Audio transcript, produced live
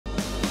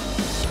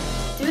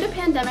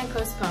pandemic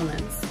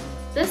postponements,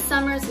 this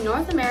summer's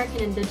North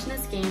American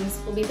Indigenous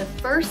Games will be the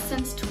first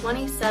since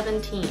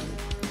 2017.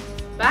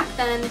 Back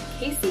then,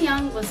 Kacey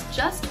Young was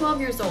just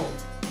 12 years old.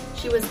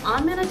 She was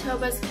on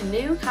Manitoba's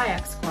canoe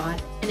kayak squad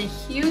and a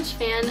huge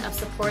fan of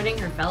supporting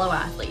her fellow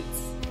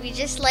athletes. We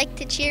just like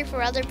to cheer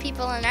for other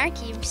people in our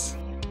games.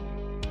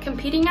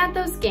 Competing at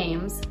those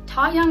games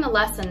taught Young a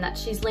lesson that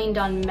she's leaned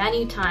on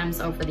many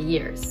times over the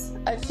years.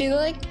 I feel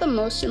like the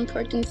most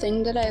important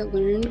thing that I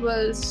learned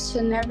was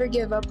to never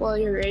give up while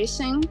you're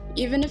racing.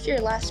 Even if you're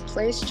last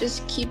place,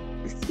 just keep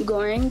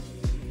going.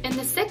 In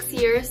the 6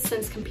 years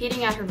since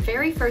competing at her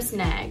very first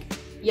NAIG,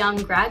 Young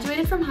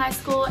graduated from high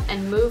school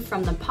and moved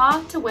from the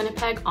Pas to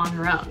Winnipeg on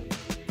her own.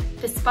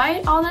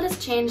 Despite all that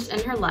has changed in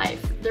her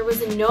life, there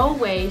was no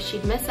way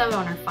she'd miss out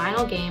on her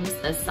final games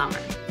this summer.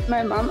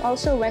 My mom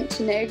also went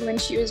to NAIG when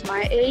she was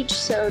my age,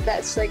 so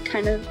that's like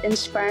kind of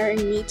inspiring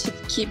me to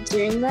keep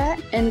doing that.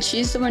 And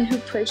she's the one who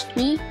pushed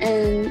me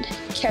and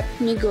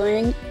kept me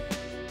going.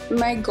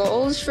 My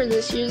goals for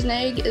this year's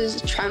NAIG is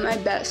to try my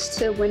best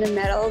to win a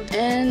medal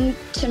and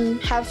to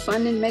have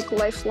fun and make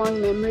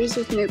lifelong memories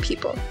with new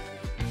people.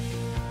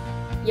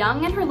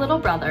 Young and her little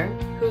brother,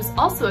 who's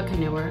also a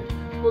canoer,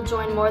 will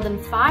join more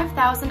than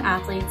 5,000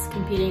 athletes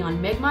competing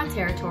on Mi'kmaq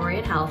territory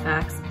in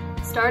Halifax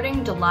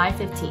starting July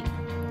 15th.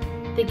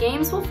 The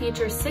Games will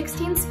feature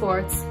 16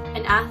 sports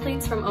and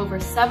athletes from over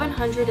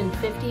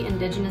 750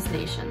 Indigenous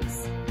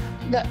nations.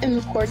 The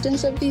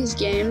importance of these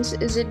games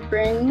is it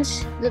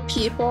brings the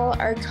people,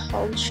 our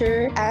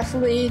culture,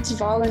 athletes,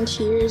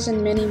 volunteers,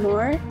 and many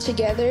more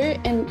together,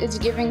 and it's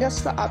giving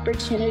us the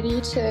opportunity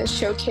to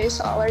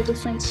showcase all our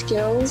different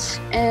skills,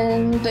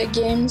 and the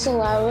games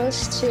allow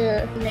us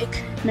to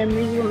make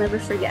memories we'll never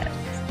forget.